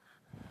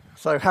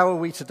So how are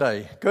we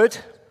today? Good?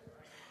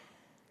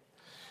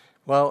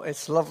 Well,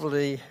 it's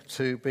lovely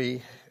to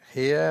be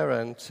here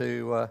and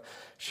to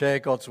share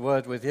God's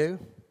word with you.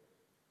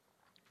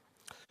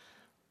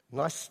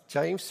 Nice,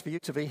 James, for you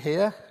to be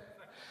here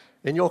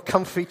in your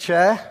comfy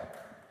chair.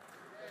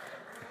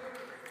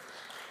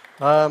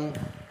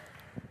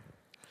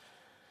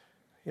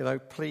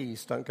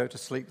 Please don't go to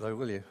sleep though,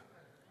 will you?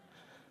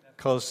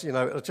 Because,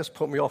 it'll just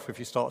put me off if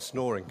you start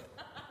snoring.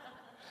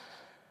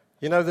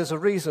 There's a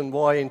reason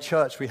why in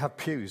church we have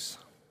pews.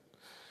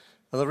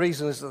 And the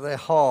reason is that they're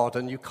hard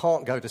and you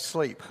can't go to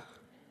sleep.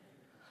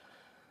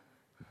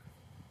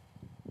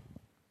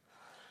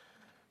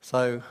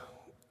 So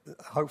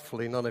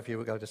hopefully none of you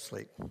will go to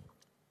sleep.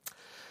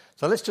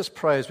 So let's just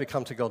pray as we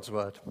come to God's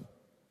word.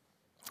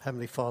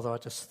 Heavenly Father, I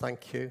just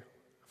thank you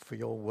for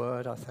your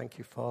word. I thank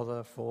you,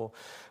 Father, for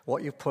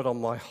what you've put on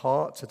my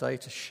heart today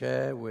to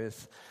share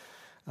with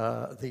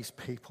these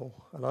people.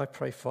 And I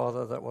pray,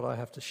 Father, that what I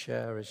have to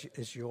share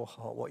is your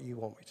heart, what you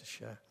want me to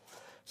share.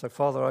 So,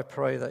 Father, I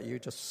pray that you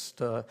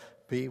just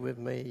be with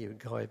me, you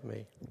guide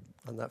me,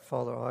 and that,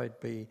 Father, I'd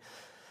be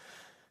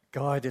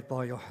guided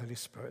by your Holy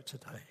Spirit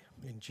today.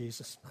 In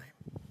Jesus'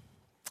 name.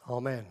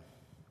 Amen.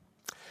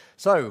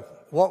 So,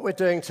 what we're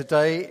doing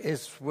today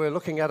is we're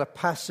looking at a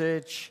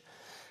passage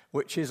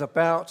which is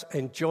about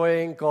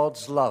enjoying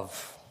God's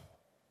love.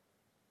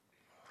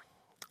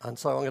 And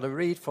so I'm going to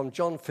read from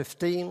John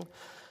 15,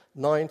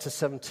 9 to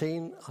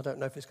 17. I don't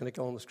know if it's going to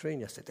go on the screen.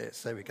 Yes, it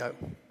is. There we go.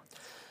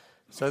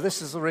 So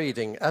this is the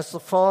reading. As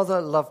the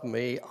Father loved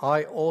me,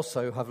 I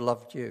also have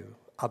loved you.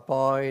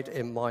 Abide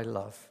in my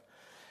love.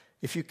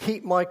 If you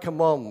keep my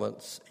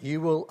commandments, you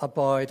will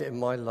abide in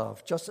my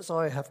love, just as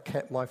I have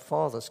kept my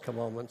Father's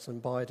commandments and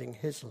abide in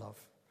his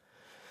love.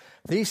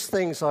 These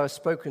things I have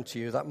spoken to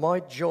you, that my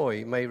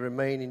joy may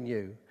remain in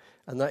you,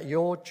 and that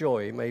your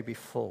joy may be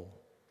full.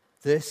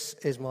 This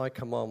is my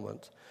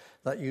commandment,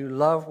 that you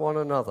love one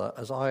another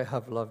as I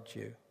have loved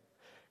you.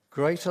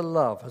 Greater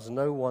love has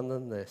no one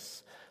than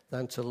this,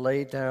 than to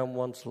lay down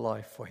one's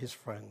life for his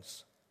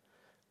friends.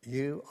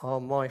 You are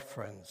my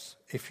friends.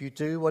 If you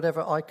do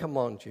whatever I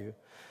command you,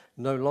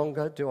 no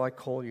longer do I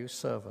call you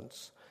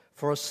servants.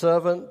 For a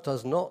servant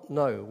does not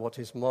know what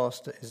his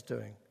master is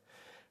doing.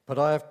 But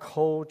I have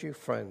called you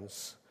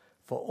friends,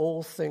 for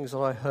all things that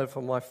I heard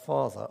from my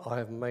Father I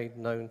have made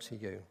known to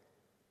you.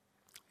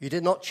 You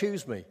did not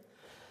choose me,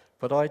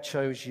 but I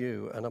chose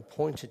you and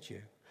appointed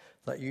you,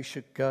 that you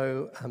should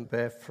go and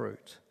bear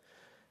fruit,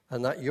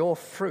 and that your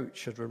fruit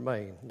should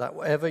remain, that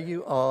whatever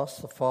you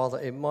ask the Father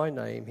in my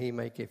name, he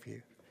may give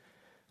you.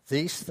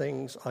 These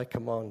things I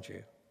command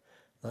you,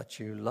 that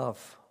you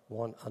love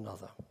one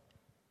another.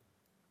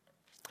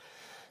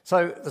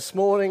 So this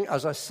morning,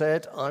 as I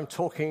said, I'm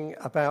talking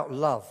about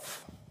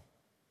love.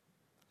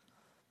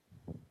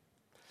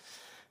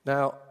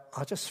 Now,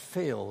 I just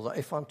feel that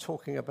if I'm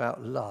talking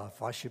about love,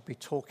 I should be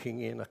talking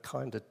in a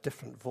kind of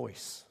different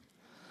voice.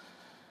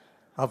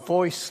 A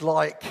voice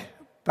like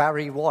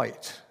Barry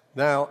White.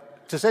 Now,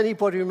 does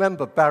anybody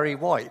remember Barry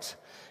White?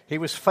 He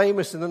was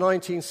famous in the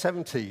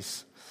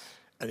 1970s,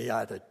 and he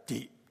had a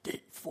deep,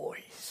 deep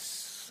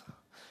voice.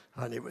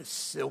 And it was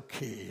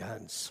silky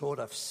and sort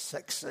of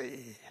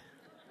sexy.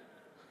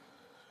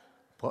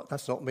 But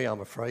that's not me,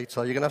 I'm afraid,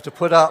 so you're going to have to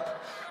put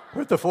up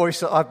with the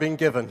voice that I've been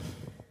given.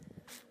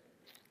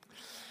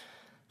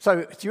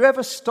 So, do you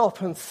ever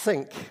stop and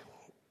think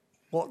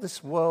what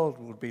this world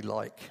would be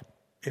like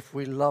if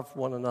we loved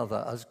one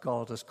another as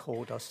God has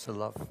called us to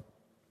love?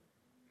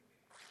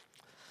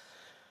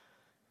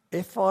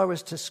 If I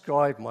was to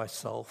describe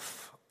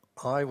myself,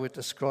 I would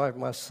describe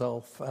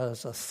myself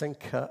as a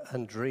thinker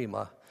and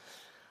dreamer,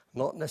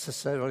 not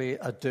necessarily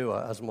a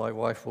doer, as my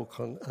wife will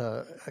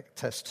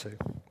attest to.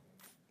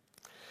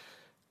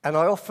 And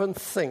I often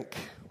think,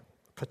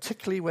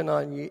 particularly when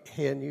I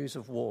hear news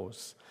of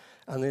wars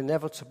and the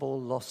inevitable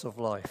loss of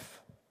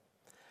life,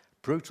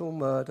 brutal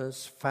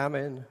murders,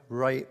 famine,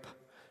 rape,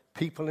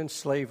 people in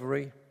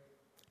slavery,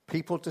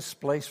 people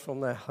displaced from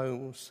their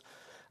homes,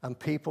 and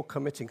people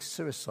committing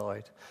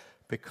suicide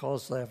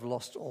because they have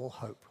lost all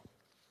hope.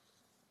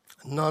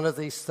 None of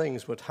these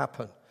things would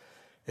happen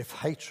if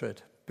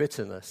hatred,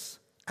 bitterness,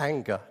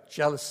 anger,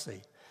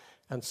 jealousy,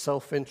 and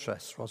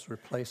self-interest was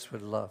replaced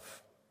with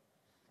love.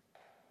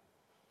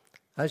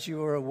 As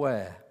you are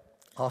aware,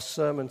 our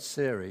sermon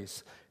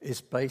series is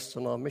based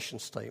on our mission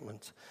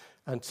statement,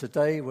 and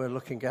today we're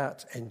looking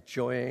at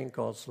enjoying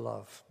God's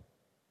love.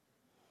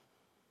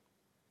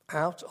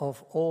 Out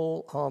of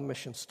all our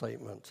mission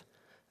statement,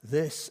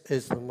 this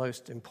is the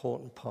most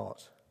important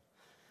part.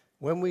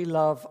 When we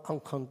love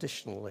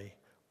unconditionally,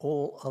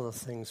 all other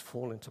things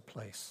fall into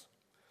place.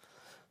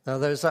 Now,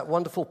 there's that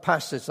wonderful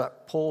passage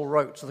that Paul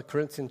wrote to the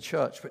Corinthian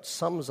church, which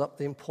sums up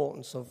the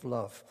importance of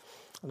love.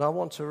 And I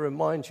want to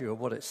remind you of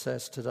what it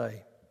says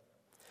today.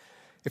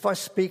 If I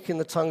speak in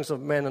the tongues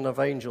of men and of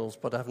angels,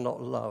 but have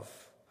not love,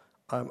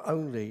 I am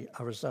only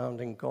a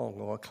resounding gong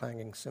or a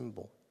clanging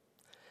cymbal.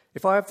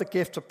 If I have the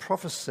gift of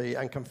prophecy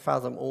and can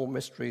fathom all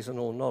mysteries and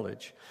all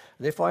knowledge,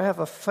 and if I have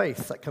a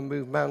faith that can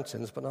move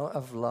mountains but not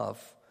have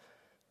love,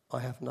 I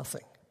have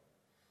nothing.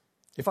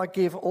 If I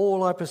give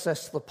all I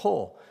possess to the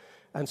poor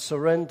and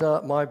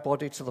surrender my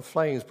body to the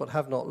flames but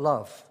have not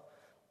love,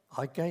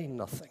 I gain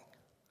nothing.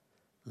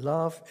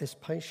 Love is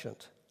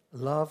patient.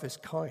 Love is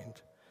kind.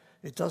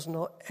 It does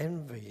not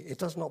envy. It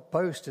does not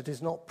boast. It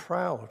is not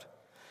proud.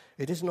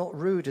 It is not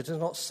rude. It is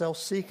not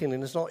self-seeking.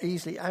 And is not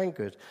easily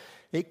angered.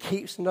 It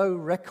keeps no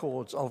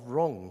records of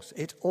wrongs.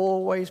 It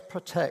always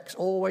protects,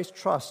 always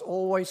trusts,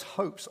 always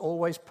hopes,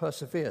 always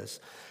perseveres.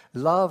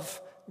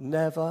 Love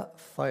never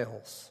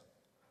fails.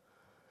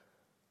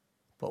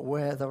 But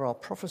where there are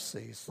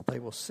prophecies, they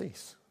will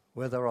cease.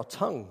 Where there are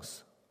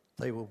tongues,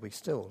 they will be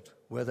stilled.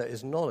 Where there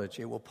is knowledge,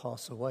 it will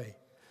pass away.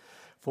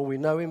 For we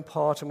know in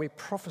part and we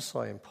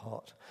prophesy in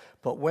part.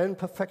 But when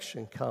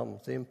perfection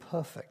comes, the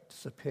imperfect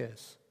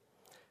disappears.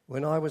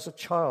 When I was a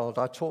child,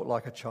 I talked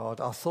like a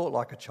child, I thought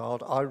like a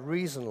child, I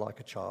reasoned like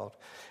a child.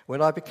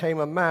 When I became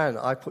a man,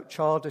 I put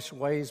childish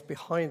ways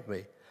behind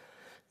me.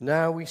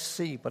 Now we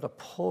see but a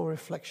poor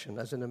reflection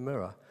as in a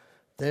mirror.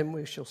 Then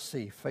we shall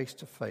see face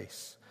to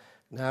face.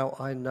 Now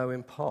I know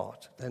in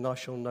part, then I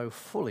shall know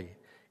fully,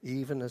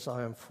 even as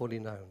I am fully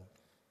known.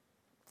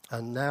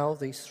 And now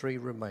these three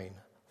remain,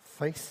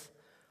 faith,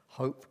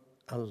 hope,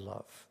 and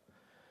love.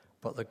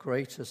 But the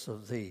greatest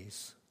of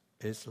these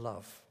is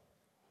love.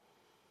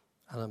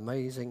 An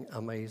amazing,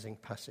 amazing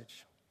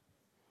passage.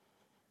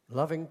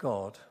 Loving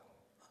God,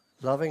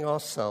 loving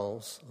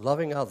ourselves,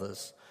 loving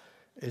others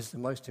is the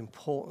most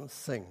important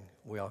thing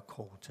we are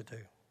called to do.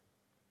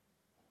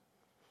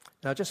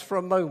 Now, just for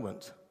a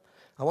moment,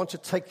 I want to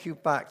take you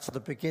back to the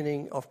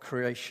beginning of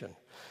creation.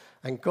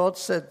 And God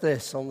said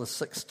this on the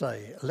sixth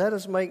day, let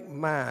us make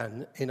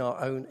man in our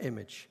own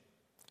image.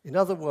 In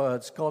other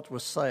words, God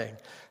was saying,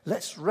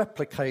 let's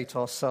replicate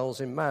ourselves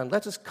in man.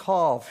 Let us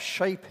carve,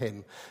 shape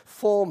him,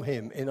 form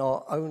him in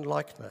our own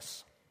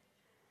likeness.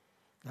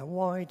 Now,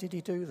 why did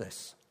he do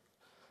this?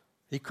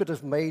 He could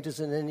have made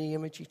us in any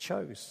image he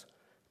chose,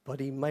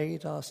 but he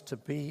made us to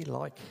be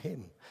like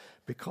him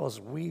because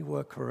we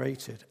were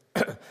created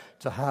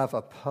to have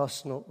a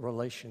personal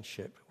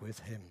relationship with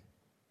him.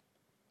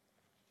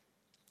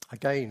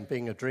 Again,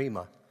 being a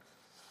dreamer,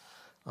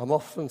 I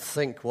often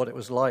think what it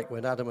was like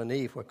when Adam and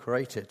Eve were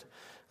created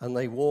and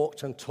they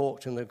walked and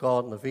talked in the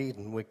Garden of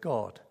Eden with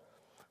God.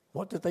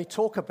 What did they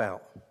talk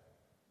about?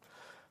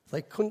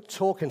 They couldn't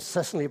talk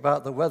incessantly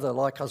about the weather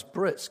like us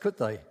Brits, could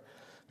they?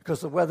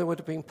 Because the weather would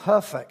have been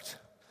perfect.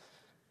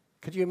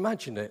 Could you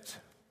imagine it?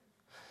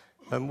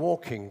 And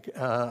walking,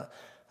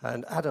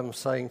 and Adam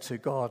saying to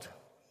God,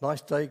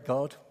 nice day,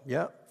 God.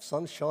 Yeah,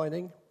 sun's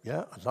shining.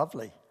 Yeah,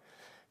 lovely.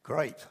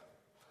 Great.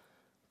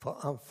 But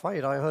I'm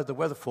afraid I heard the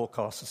weather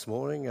forecast this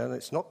morning, and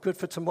it's not good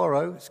for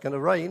tomorrow. It's going to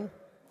rain.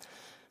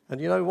 And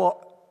you know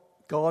what,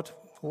 God?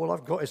 All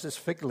I've got is this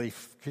fig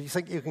leaf. Do you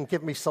think you can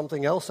give me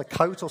something else, a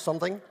coat or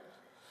something?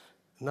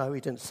 No,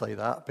 he didn't say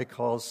that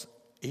because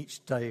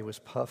each day was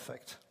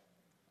perfect.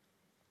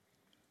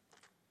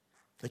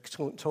 They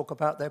couldn't talk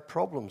about their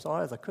problems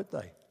either, could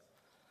they?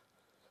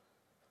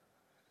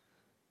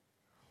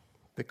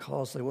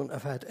 Because they wouldn't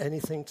have had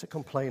anything to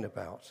complain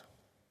about.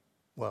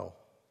 Well,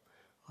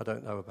 I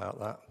don't know about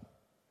that.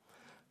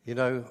 You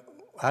know,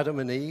 Adam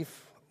and Eve,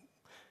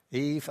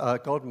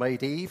 God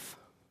made Eve,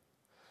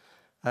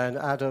 and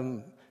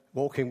Adam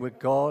walking with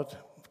God,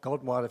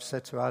 God might have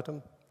said to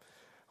Adam,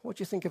 what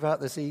do you think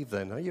about this Eve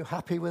then? Are you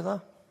happy with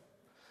her?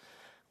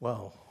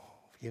 Well,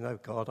 you know,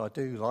 God, I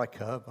do like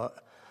her,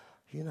 but,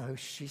 you know,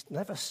 she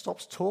never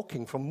stops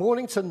talking. From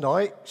morning to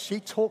night, she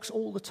talks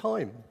all the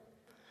time.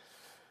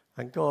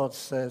 And God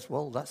says,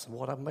 well, that's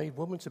what I've made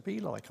woman to be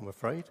like, I'm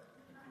afraid.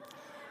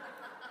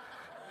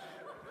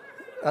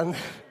 And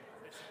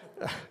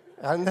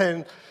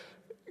then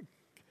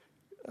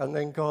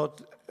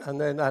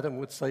Adam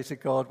would say to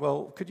God,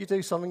 well, could you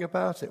do something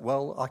about it?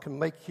 Well, I can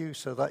make you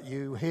so that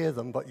you hear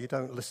them, but you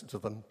don't listen to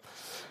them.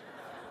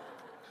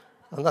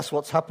 And that's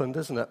what's happened,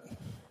 isn't it?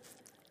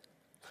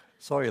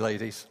 Sorry,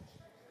 ladies.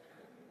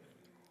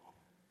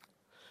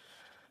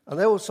 And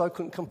they also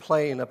couldn't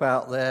complain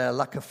about their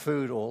lack of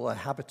food or their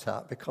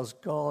habitat because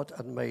God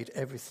had made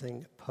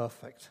everything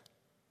perfect.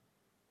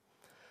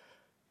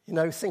 You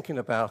know, thinking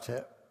about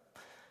it,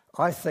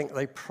 I think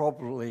they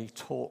probably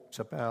talked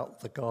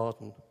about the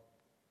garden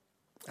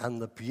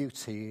and the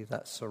beauty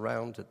that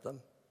surrounded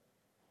them.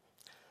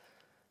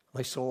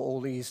 They saw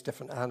all these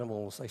different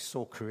animals. They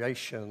saw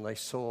creation. They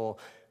saw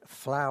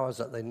flowers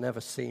that they'd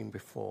never seen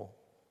before.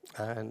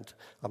 And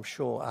I'm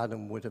sure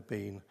Adam would have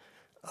been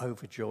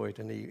overjoyed,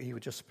 and he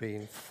would just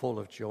been full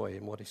of joy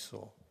in what he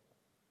saw.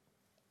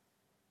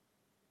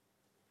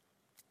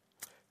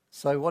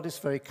 So what is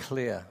very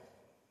clear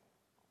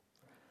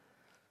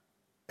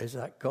is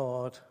that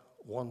God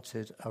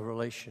wanted a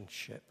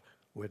relationship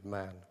with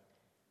man.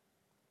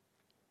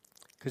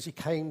 Because he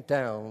came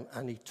down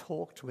and he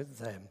talked with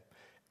them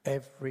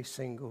every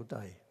single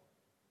day.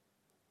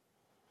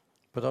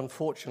 But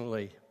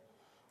unfortunately,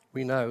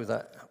 we know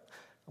that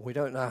we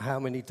don't know how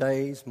many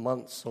days,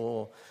 months,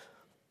 or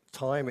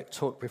time it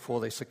took before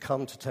they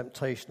succumbed to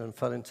temptation and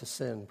fell into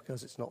sin,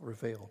 because it's not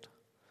revealed.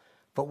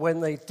 But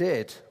when they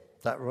did,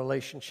 that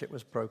relationship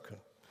was broken.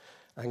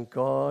 and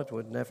God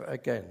would never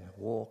again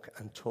walk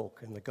and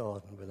talk in the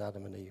garden with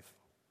Adam and Eve.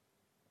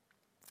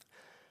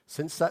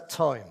 Since that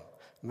time,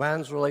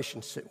 man's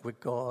relationship with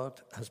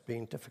God has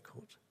been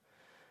difficult.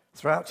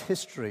 Throughout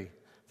history,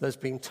 there's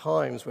been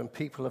times when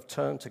people have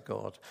turned to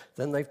God,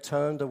 then they've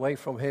turned away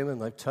from him and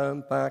they've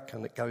turned back,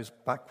 and it goes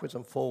backwards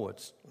and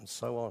forwards and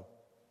so on.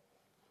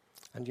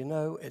 And you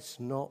know, it's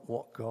not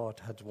what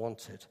God had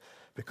wanted,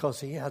 because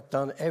he had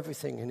done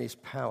everything in his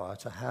power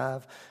to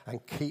have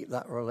and keep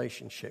that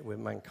relationship with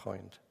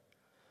mankind.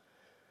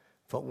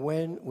 But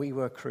when we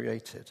were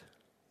created,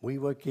 we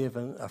were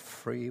given a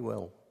free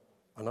will.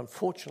 And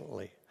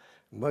unfortunately,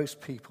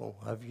 most people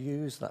have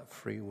used that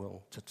free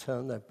will to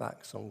turn their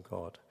backs on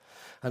God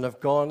and have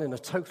gone in a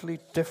totally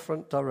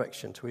different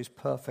direction to his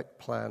perfect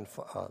plan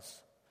for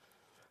us.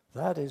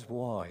 That is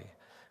why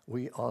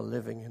we are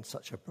living in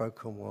such a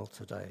broken world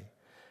today,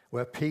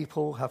 where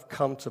people have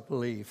come to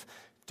believe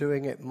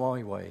doing it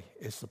my way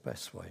is the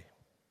best way.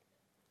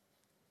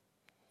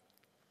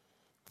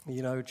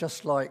 You know,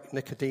 just like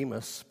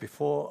Nicodemus,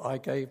 before I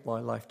gave my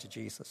life to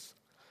Jesus,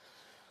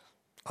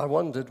 I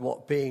wondered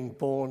what being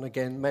born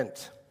again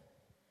meant.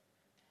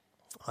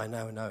 I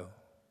now know.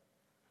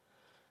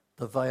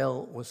 The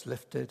veil was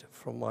lifted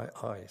from my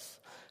eyes,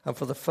 and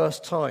for the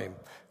first time,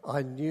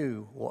 I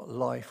knew what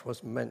life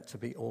was meant to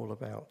be all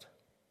about.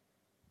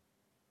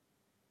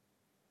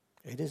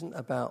 It isn't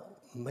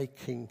about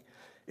making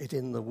it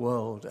in the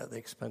world at the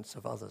expense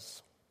of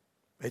others.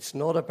 It's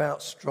not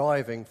about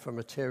striving for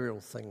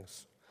material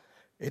things.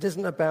 It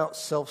isn't about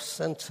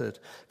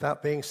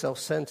about being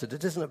self-centered.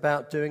 It isn't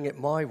about doing it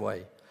my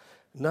way.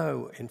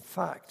 No, in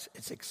fact,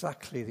 it's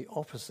exactly the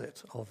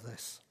opposite of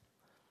this.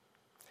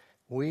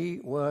 We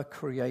were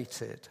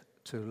created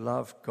to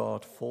love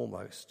God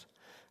foremost,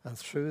 and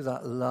through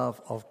that love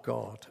of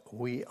God,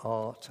 we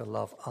are to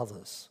love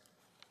others.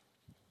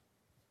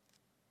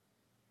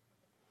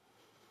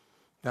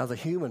 Now, the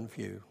human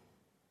view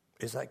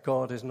is that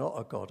God is not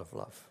a God of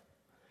love,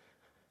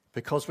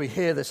 because we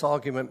hear this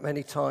argument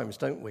many times,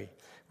 don't we?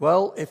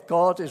 Well, if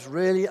God is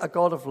really a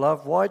God of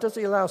love, why does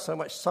he allow so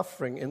much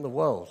suffering in the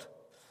world?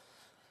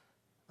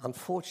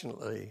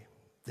 Unfortunately,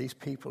 these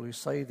people who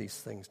say these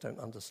things don't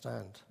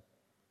understand.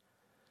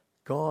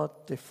 God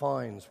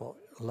defines what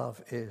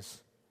love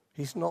is.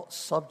 He's not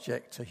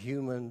subject to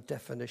human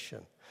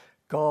definition.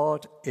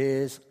 God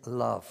is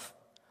love.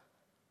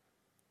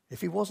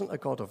 If he wasn't a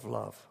God of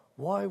love,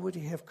 why would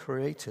he have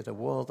created a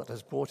world that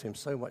has brought him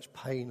so much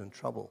pain and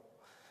trouble?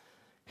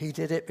 He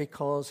did it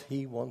because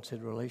he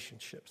wanted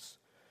relationships.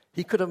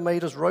 He could have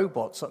made us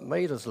robots that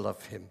made us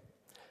love him.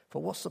 But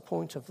what's the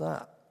point of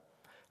that?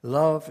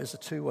 Love is a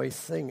two-way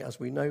thing, as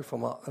we know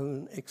from our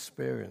own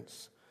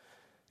experience.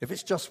 If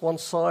it's just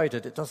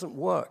one-sided, it doesn't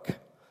work.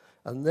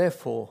 And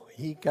therefore,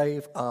 he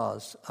gave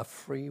us a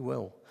free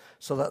will,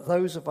 so that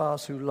those of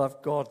us who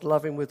love God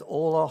love him with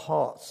all our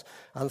hearts.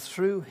 And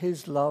through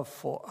his love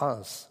for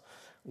us,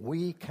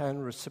 we can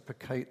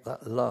reciprocate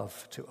that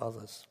love to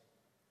others.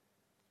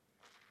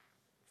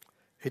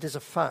 It is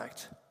a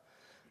fact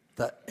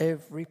that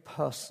every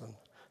person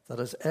that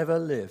has ever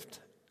lived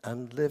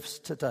and lives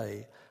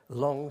today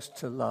longs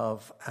to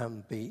love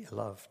and be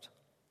loved.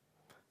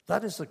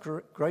 That is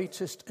the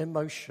greatest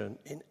emotion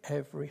in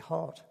every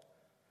heart.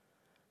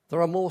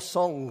 There are more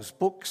songs,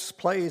 books,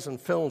 plays, and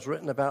films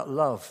written about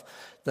love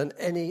than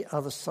any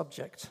other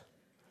subject.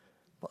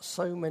 But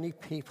so many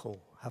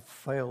people have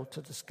failed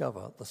to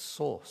discover the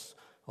source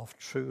of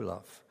true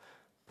love,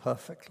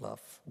 perfect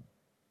love.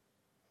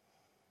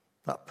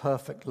 That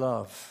perfect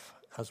love,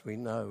 as we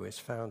know, is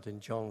found in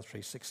John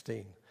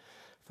 3:16.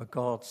 For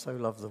God so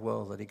loved the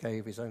world that he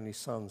gave his only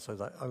Son, so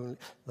that only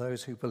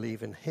those who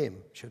believe in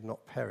him should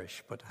not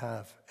perish but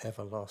have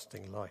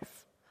everlasting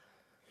life.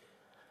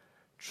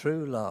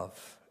 True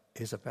love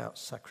is about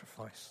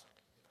sacrifice.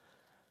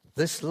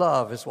 This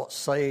love is what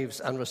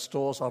saves and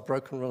restores our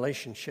broken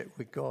relationship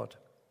with God.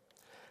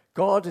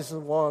 God is the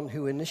one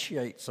who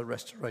initiates a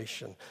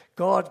restoration.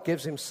 God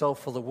gives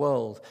himself for the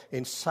world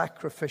in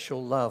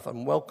sacrificial love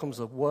and welcomes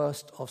the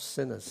worst of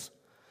sinners.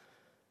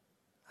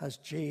 As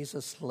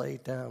Jesus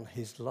laid down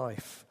his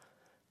life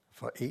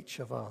for each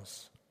of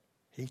us,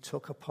 he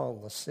took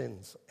upon the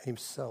sins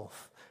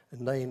himself,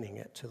 nailing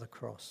it to the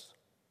cross.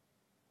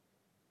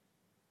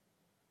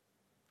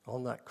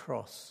 On that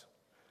cross,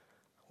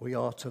 we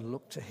are to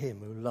look to him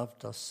who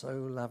loved us so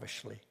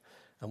lavishly,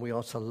 and we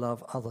are to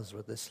love others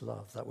with this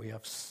love that we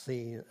have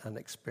seen and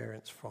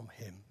experienced from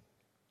him.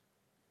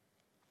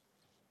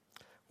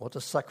 What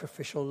does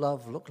sacrificial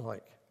love look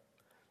like?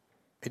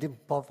 It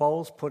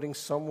involves putting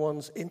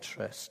someone's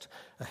interest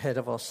ahead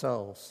of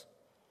ourselves.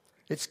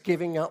 It's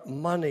giving up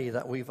money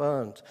that we've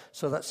earned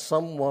so that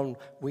someone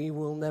we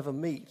will never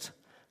meet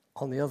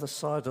on the other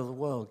side of the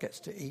world gets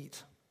to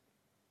eat.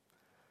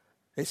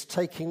 It's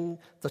taking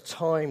the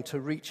time to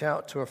reach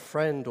out to a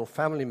friend or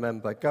family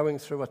member going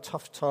through a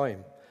tough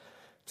time,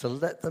 to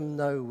let them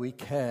know we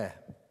care.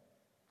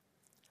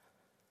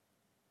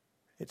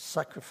 It's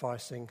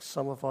sacrificing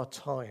some of our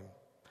time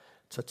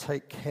to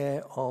take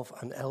care of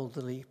an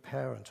elderly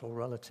parent or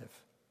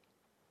relative.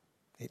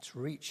 It's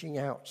reaching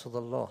out to the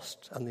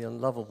lost and the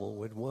unlovable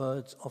with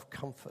words of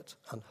comfort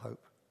and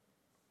hope.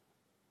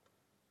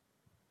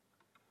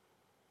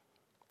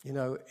 You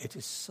know, it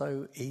is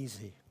so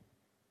easy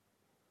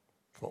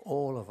for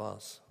all of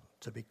us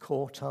to be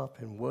caught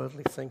up in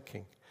worldly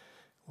thinking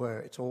where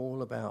it's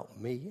all about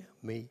me,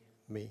 me,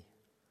 me.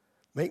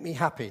 Make me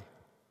happy,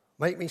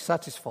 make me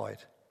satisfied,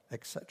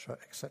 etc.,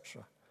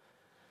 etc.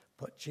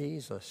 But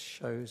Jesus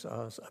shows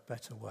us a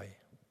better way.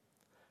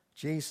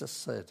 Jesus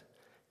said,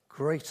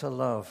 greater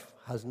love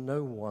has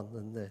no one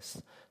than this,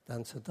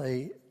 than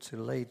today to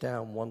lay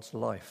down one's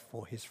life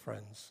for his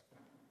friends.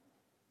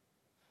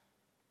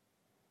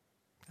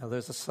 Now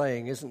there's a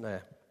saying, isn't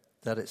there,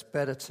 that it's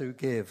better to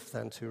give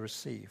than to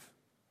receive.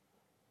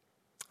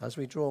 As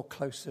we draw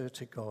closer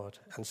to God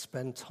and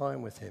spend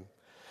time with him,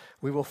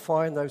 we will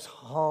find those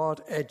hard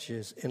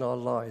edges in our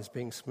lives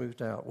being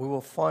smoothed out. We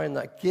will find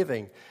that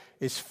giving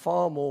is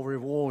far more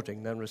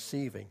rewarding than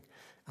receiving,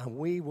 and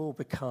we will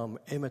become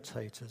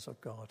imitators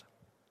of God.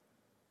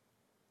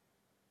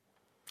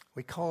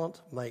 We can't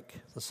make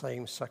the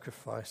same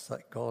sacrifice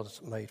that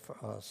God's made for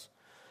us.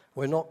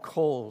 We're not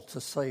called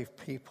to save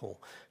people.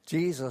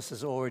 Jesus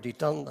has already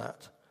done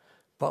that.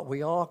 But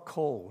we are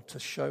called to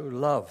show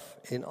love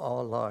in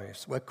our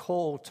lives. We're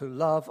called to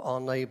love our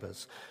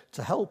neighbors,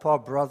 to help our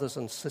brothers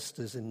and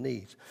sisters in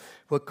need.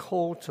 We're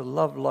called to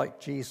love like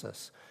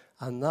Jesus,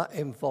 and that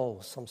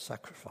involves some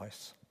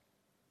sacrifice.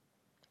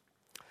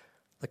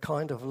 The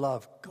kind of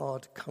love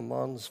God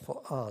commands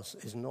for us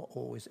is not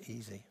always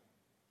easy.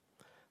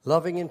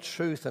 Loving in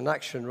truth and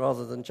action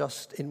rather than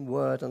just in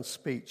word and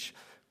speech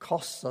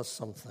costs us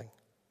something.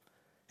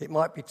 It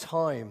might be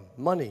time,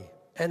 money,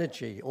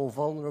 energy, or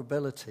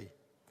vulnerability.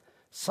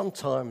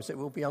 Sometimes it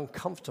will be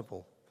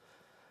uncomfortable.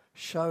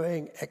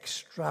 Showing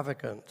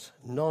extravagant,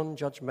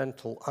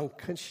 non-judgmental,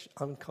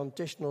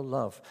 unconditional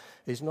love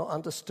is not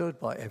understood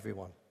by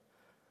everyone.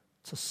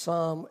 To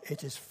some,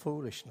 it is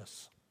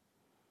foolishness.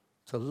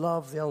 To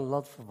love the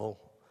unlovable,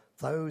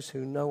 those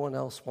who no one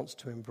else wants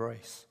to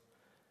embrace,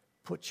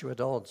 puts you at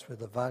odds with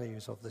the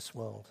values of this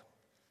world.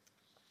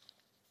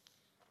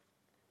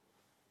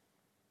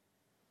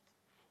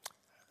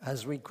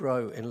 As we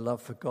grow in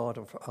love for God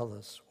and for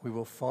others, we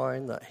will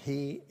find that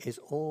he is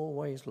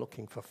always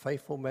looking for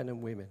faithful men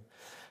and women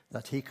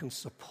that he can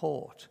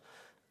support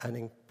and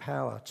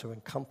empower to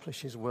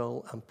accomplish his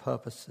will and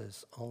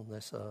purposes on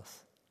this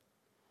earth.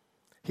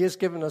 He has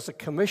given us a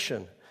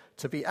commission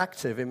to be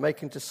active in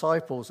making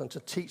disciples and to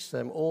teach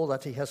them all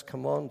that he has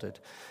commanded.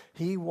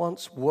 He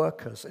wants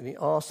workers, and he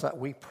asks that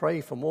we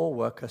pray for more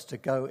workers to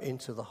go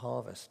into the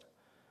harvest.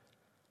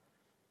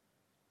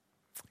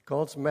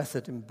 God's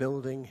method in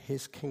building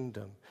his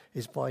kingdom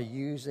is by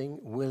using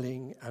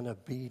willing and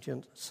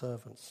obedient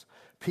servants,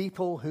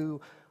 people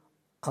who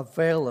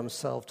avail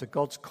themselves to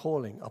God's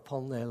calling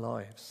upon their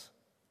lives.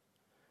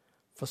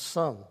 For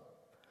some,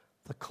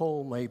 the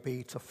call may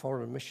be to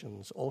foreign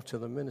missions or to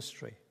the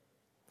ministry.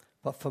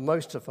 But for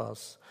most of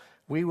us,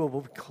 we will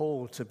be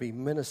called to be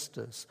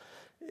ministers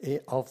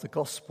of the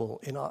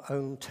gospel in our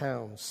own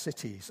towns,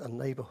 cities, and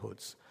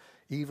neighborhoods,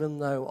 even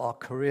though our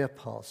career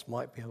paths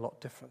might be a lot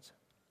different.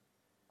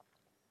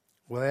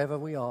 Wherever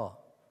we are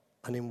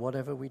and in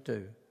whatever we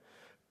do,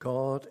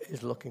 God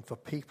is looking for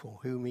people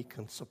whom he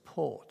can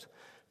support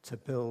to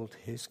build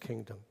his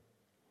kingdom.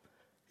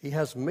 He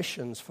has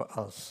missions for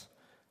us,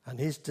 and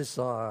his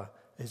desire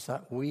is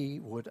that we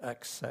would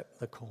accept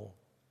the call.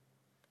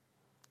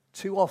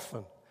 Too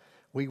often,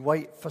 we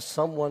wait for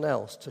someone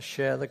else to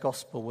share the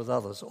gospel with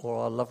others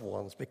or our loved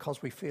ones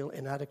because we feel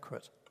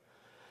inadequate.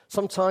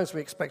 Sometimes we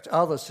expect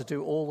others to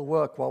do all the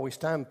work while we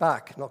stand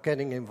back, not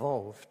getting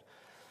involved.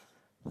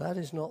 That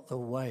is not the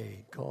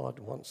way God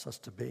wants us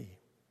to be.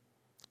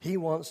 He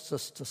wants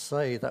us to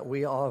say that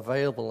we are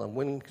available and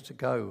willing to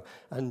go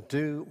and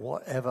do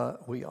whatever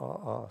we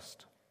are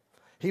asked.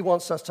 He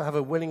wants us to have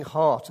a willing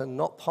heart and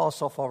not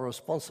pass off our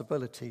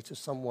responsibility to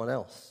someone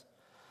else.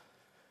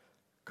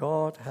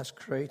 God has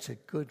created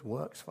good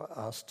works for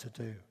us to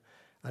do,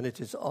 and it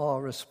is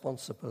our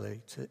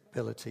responsibility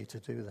to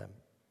do them.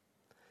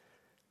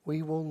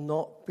 We will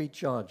not be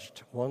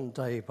judged one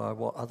day by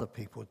what other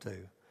people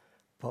do,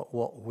 but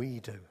what we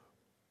do.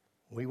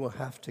 We will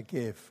have to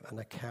give an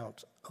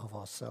account of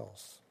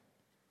ourselves.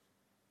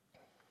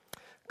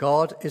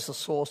 God is the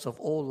source of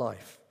all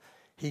life.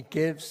 He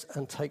gives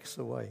and takes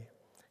away.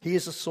 He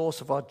is the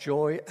source of our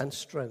joy and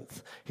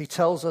strength. He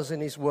tells us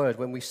in his word,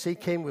 when we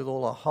seek him with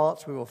all our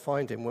hearts, we will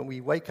find him. When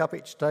we wake up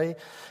each day,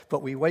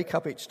 but we wake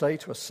up each day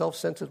to a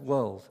self-centered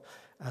world,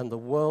 and the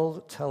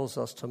world tells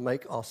us to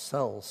make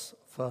ourselves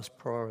first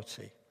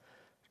priority.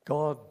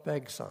 God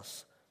begs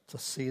us to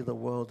see the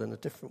world in a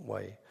different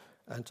way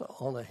and to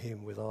honor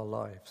him with our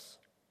lives.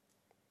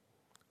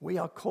 We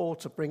are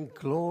called to bring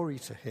glory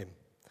to him.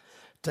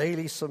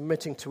 Daily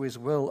submitting to his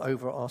will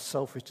over our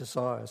selfish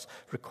desires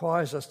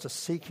requires us to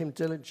seek him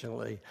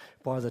diligently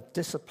by the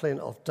discipline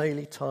of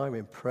daily time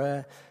in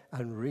prayer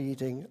and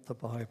reading the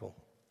Bible.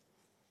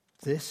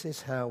 This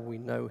is how we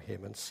know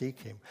him and seek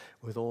him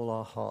with all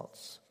our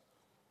hearts,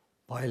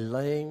 by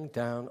laying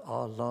down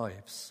our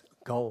lives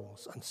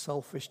goals, and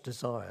selfish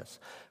desires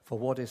for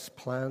what his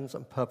plans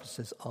and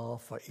purposes are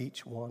for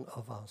each one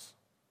of us.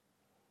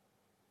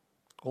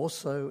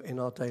 Also, in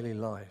our daily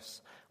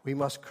lives, we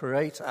must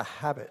create a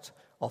habit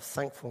of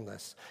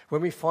thankfulness.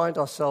 When we find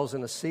ourselves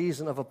in a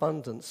season of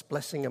abundance,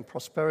 blessing, and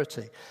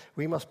prosperity,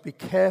 we must be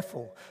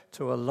careful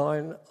to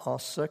align our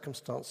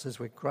circumstances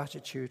with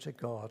gratitude to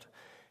God.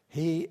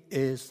 He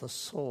is the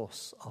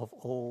source of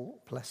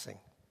all blessing.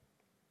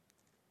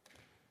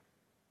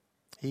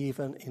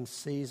 Even in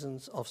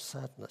seasons of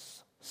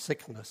sadness,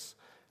 sickness,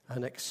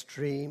 and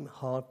extreme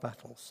hard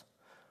battles,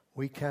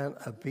 we can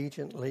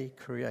obediently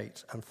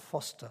create and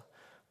foster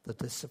the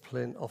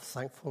discipline of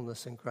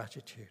thankfulness and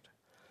gratitude.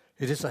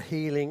 It is a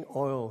healing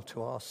oil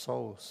to our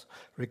souls,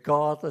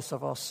 regardless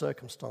of our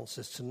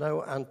circumstances, to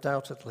know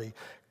undoubtedly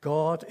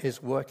God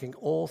is working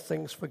all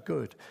things for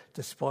good,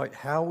 despite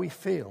how we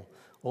feel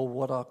or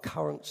what our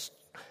current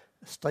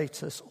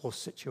status or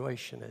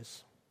situation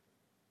is.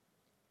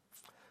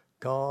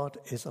 God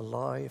is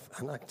alive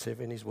and active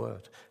in his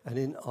word and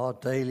in our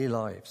daily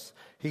lives.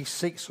 He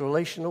seeks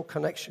relational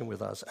connection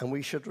with us, and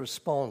we should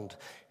respond,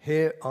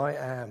 "Here I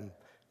am,"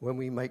 when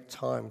we make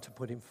time to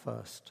put him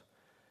first.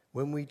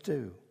 When we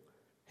do,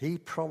 he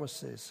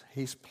promises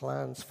his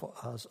plans for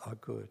us are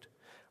good,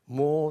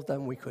 more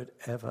than we could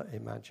ever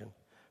imagine.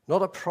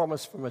 Not a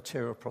promise for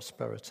material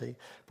prosperity,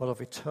 but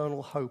of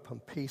eternal hope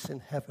and peace in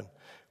heaven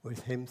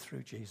with him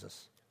through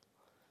Jesus.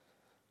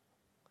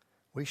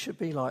 We should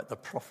be like the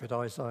prophet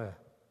Isaiah,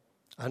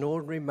 an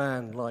ordinary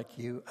man like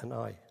you and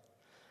I,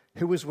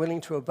 who was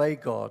willing to obey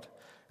God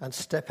and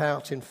step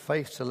out in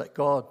faith to let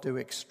God do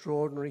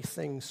extraordinary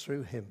things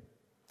through him.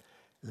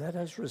 Let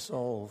us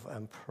resolve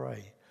and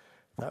pray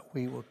that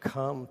we will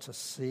come to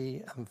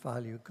see and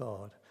value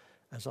God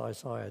as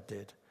Isaiah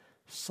did,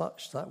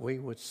 such that we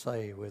would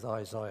say with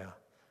Isaiah,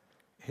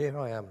 "Here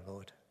I am,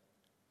 Lord,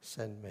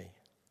 send me."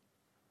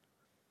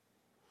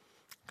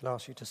 Can I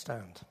ask you to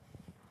stand?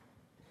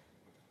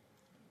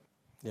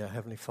 Yeah,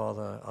 Heavenly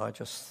Father, I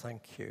just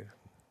thank you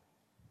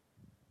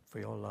for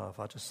your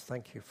love. I just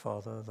thank you,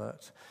 Father,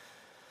 that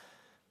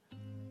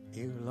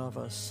you love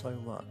us so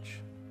much.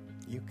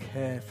 You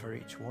care for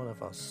each one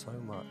of us so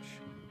much.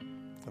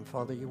 And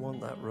Father, you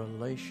want that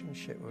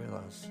relationship with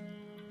us.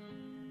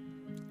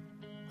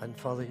 And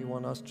Father, you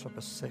want us to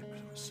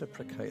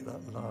reciprocate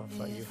that love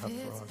that you have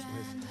for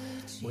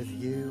us with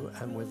you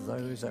and with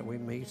those that we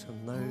meet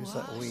and those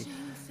that we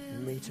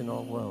meet in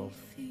our world.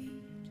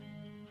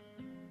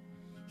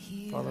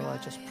 Father, I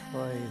just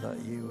pray that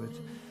you would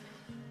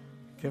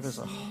give us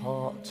a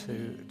heart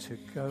to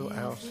go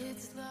out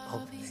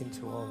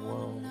into our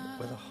world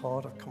with a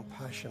heart of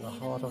compassion, a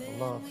heart of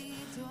love,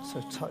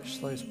 to touch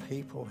those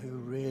people who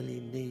really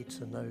need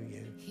to know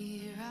you.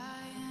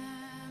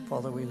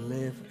 Father, we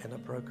live in a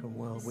broken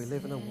world. We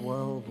live in a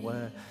world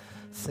where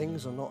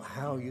things are not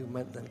how you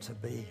meant them to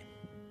be.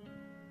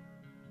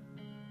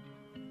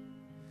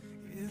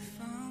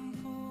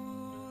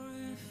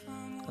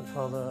 And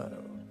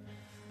Father,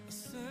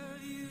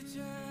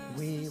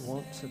 we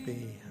want to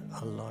be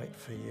a light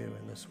for you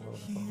in this world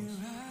of ours.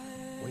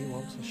 We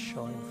want to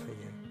shine for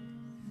you.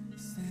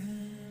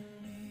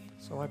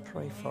 So I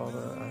pray,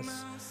 Father,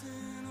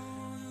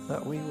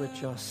 that we would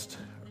just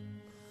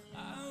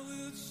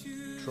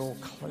draw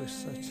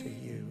closer to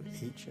you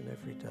each and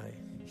every day.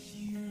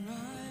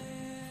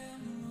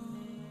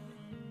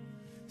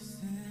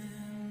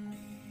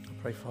 I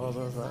pray,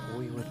 Father, that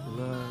we would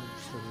learn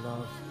to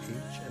love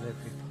each and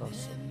every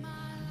person,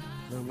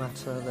 no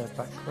matter their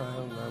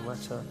background, no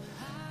matter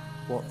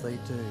what they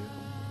do,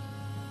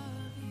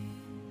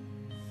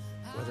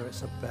 whether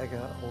it's a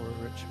beggar or a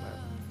rich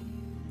man.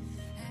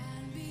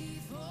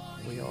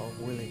 We are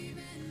willing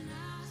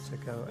to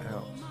go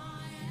out.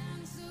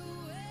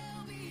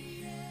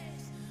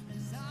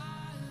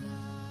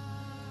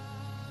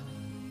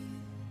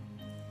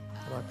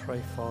 And I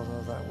pray,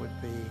 Father, that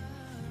would be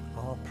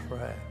our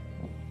prayer.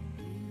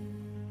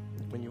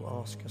 When you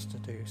ask us to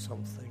do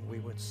something, we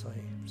would say,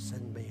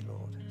 "Send me,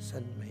 Lord,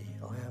 send me.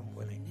 I am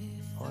willing.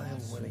 I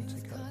am willing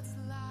to go."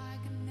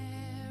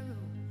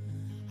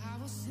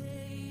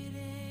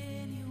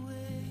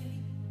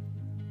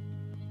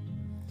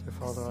 So,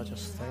 Father, I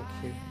just thank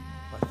you.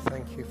 I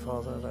thank you,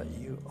 Father, that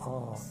you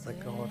are the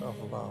God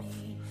of love.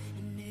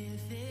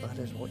 That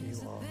is what you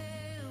are.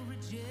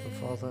 And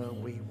Father,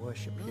 we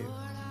worship you.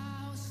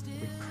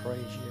 We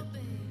praise you.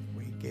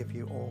 We give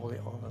you all the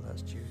honor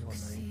that's due your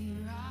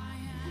name.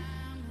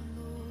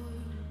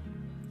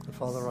 And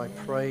Father, I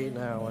pray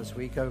now as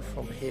we go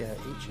from here,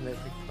 each and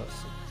every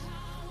person,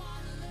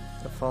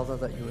 that Father,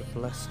 that you would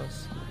bless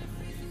us,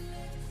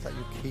 that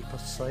you keep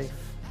us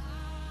safe.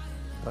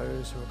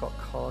 Those who have got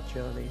car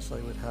journeys,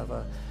 they would have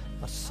a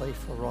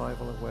safe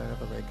arrival of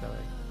wherever they're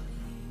going.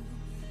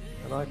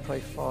 And I pray,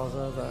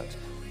 Father, that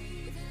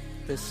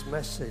this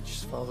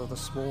message, Father,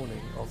 this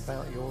morning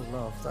about your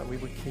love, that we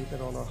would keep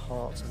it on our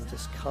hearts, and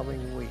this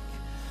coming week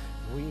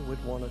we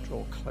would want to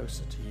draw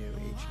closer to you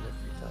each and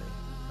every day,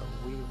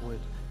 and we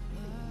would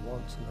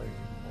want to know you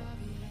more.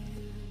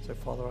 So,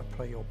 Father, I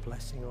pray your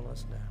blessing on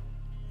us now,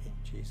 in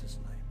Jesus'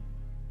 name.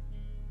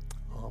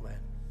 Amen.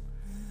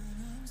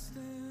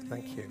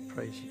 Thank you.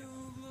 Praise you.